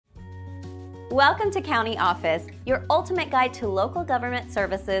Welcome to County Office, your ultimate guide to local government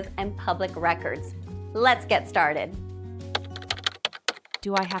services and public records. Let's get started.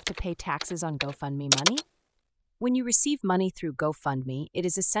 Do I have to pay taxes on GoFundMe money? When you receive money through GoFundMe, it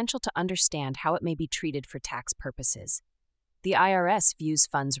is essential to understand how it may be treated for tax purposes. The IRS views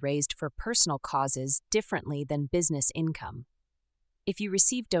funds raised for personal causes differently than business income. If you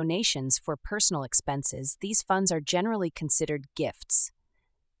receive donations for personal expenses, these funds are generally considered gifts.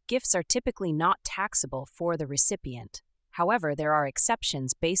 Gifts are typically not taxable for the recipient. However, there are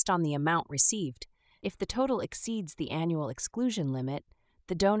exceptions based on the amount received. If the total exceeds the annual exclusion limit,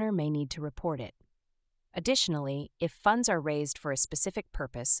 the donor may need to report it. Additionally, if funds are raised for a specific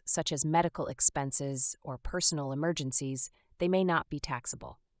purpose, such as medical expenses or personal emergencies, they may not be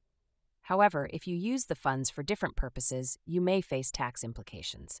taxable. However, if you use the funds for different purposes, you may face tax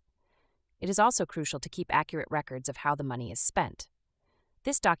implications. It is also crucial to keep accurate records of how the money is spent.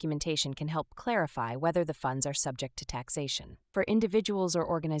 This documentation can help clarify whether the funds are subject to taxation. For individuals or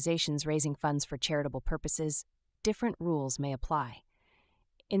organizations raising funds for charitable purposes, different rules may apply.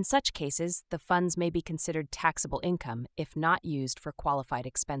 In such cases, the funds may be considered taxable income if not used for qualified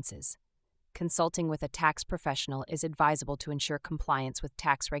expenses. Consulting with a tax professional is advisable to ensure compliance with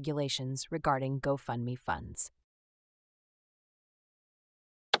tax regulations regarding GoFundMe funds.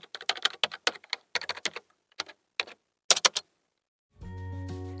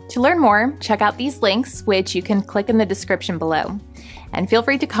 To learn more, check out these links, which you can click in the description below. And feel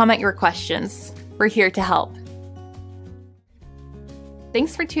free to comment your questions. We're here to help.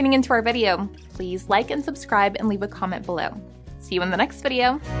 Thanks for tuning into our video. Please like and subscribe and leave a comment below. See you in the next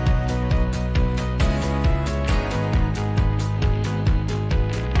video.